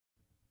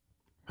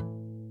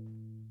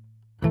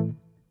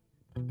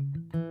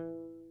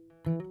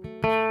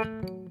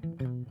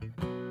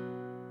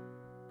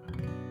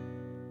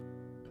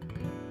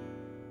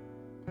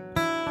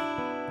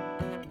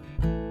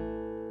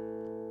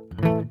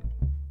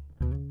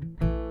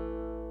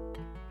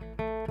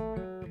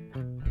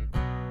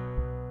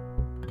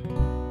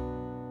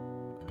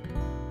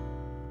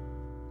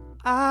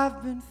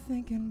I've been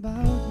thinking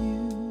about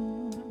you.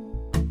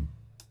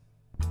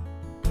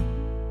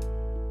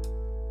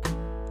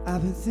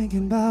 I've been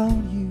thinking about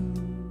you.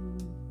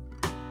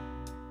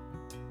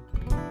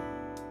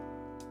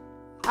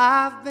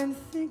 I've been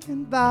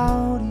thinking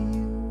about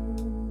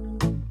you.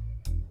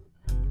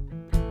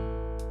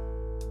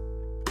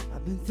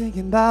 I've been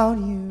thinking about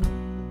you.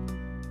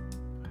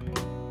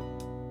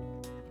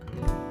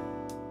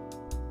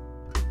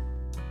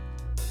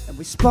 And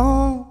we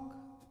spoke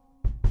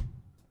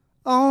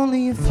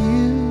only a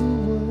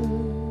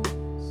few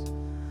words,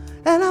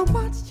 and I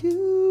watched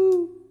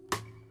you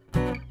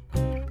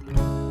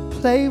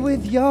play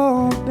with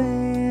your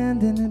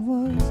band, and it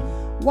was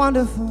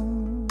wonderful.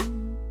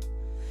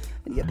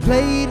 And you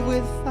played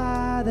with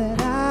fire that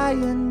I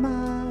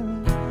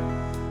admire.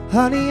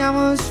 Honey, I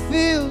was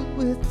filled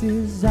with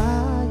desire.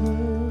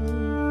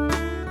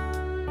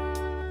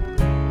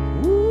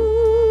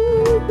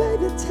 Ooh,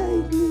 baby,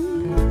 take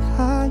me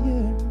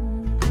higher.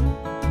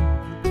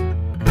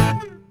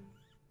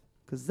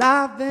 'Cause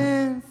I've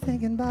been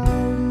thinking about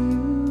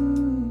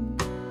you.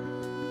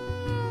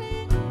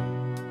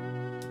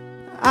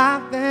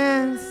 I've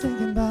been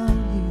thinking about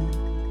you.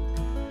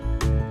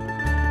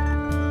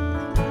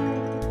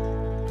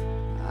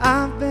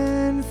 I've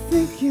been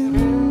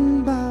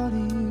thinking about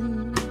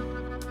you.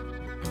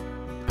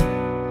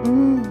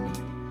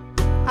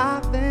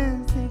 I've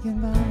been thinking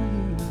about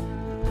you.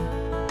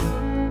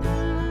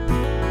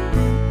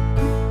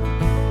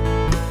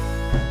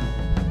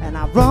 And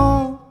I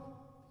wrote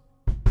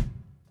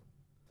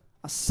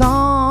a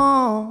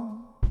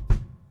song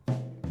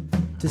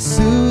to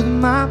soothe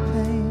my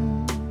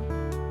pain,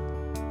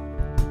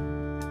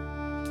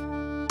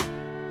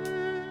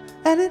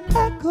 and it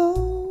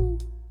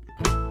echoed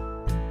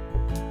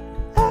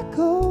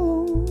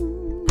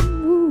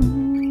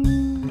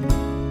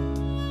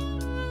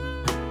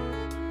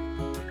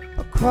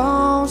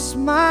across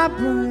my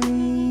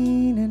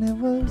brain, and it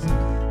was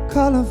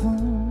colorful.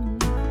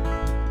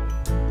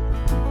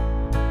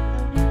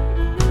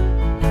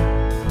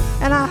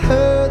 And I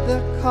heard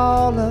the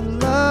call of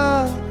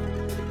love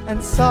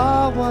and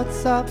saw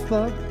what's up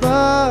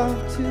above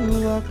to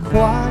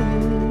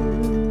acquire.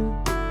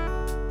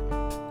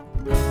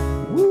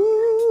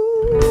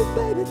 Ooh,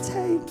 baby,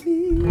 take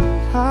me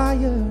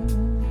higher.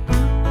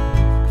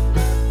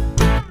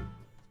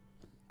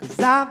 'Cause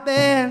I've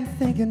been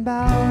thinking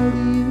about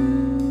you.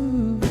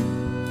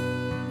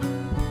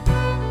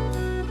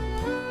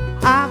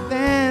 I've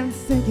been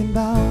thinking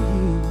about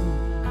you.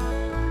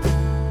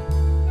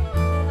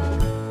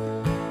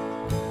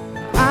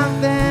 I've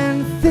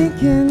been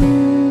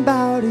thinking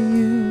about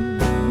you.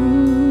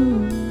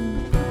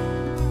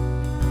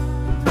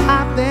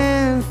 I've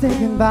been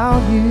thinking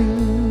about you.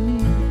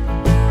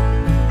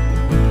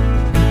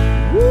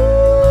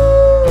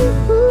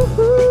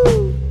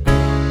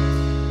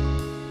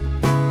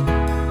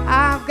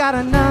 I've got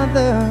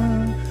another,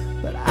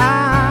 but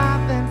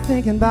I've been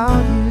thinking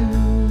about you.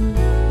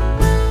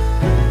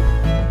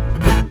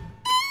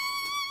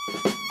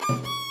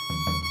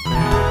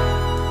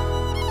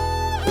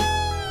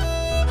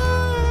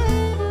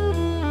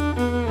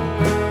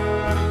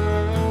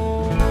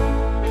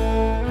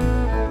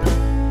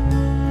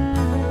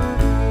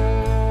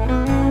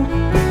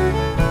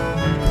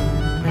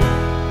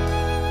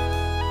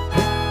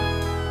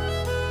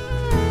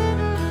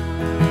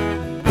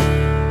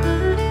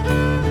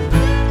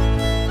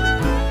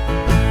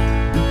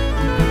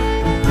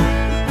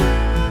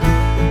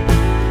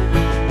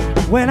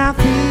 When I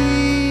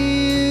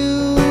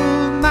feel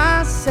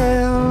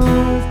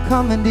myself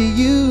coming to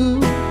you,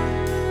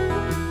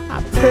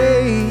 I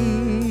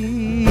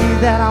pray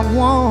that I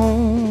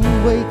won't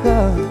wake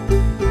up.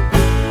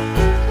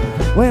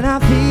 When I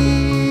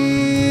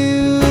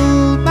feel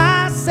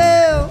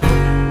myself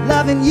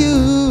loving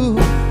you,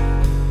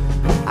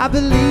 I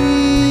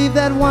believe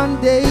that one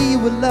day you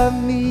will love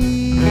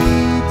me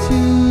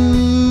too.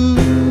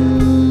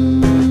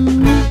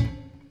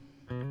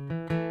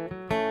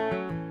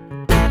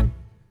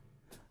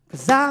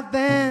 'Cause I've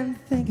been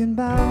thinking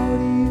about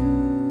you.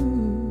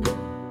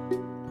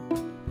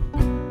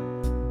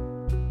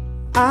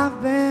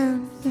 I've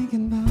been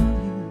thinking about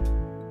you.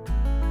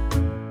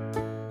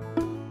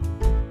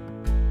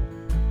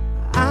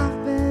 I've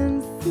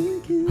been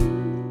thinking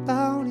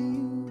about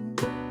you.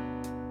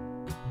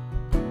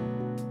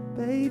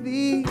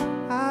 Baby,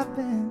 I've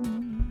been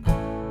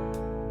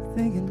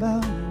thinking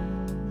about you.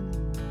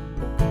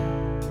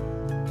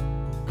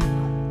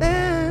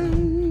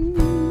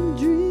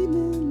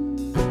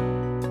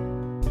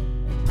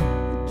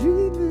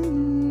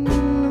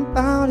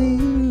 About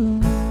you,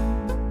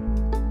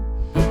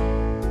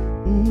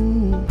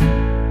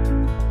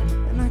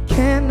 and I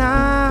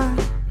cannot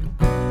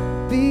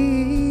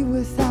be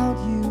without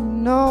you.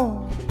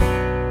 No,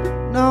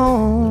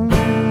 no,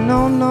 no,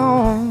 no.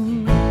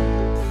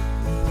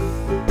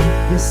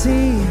 You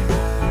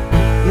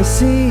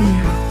see,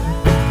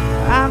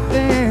 I've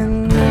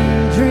been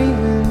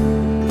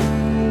dreaming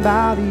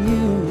about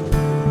you.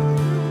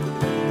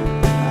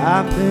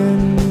 I've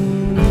been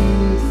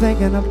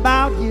thinking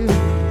about you.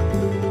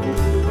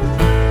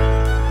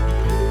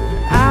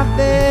 I've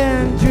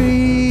been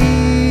dreaming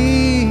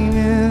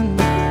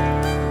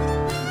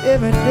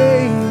every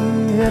day,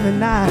 every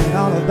night,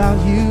 all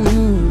about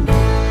you.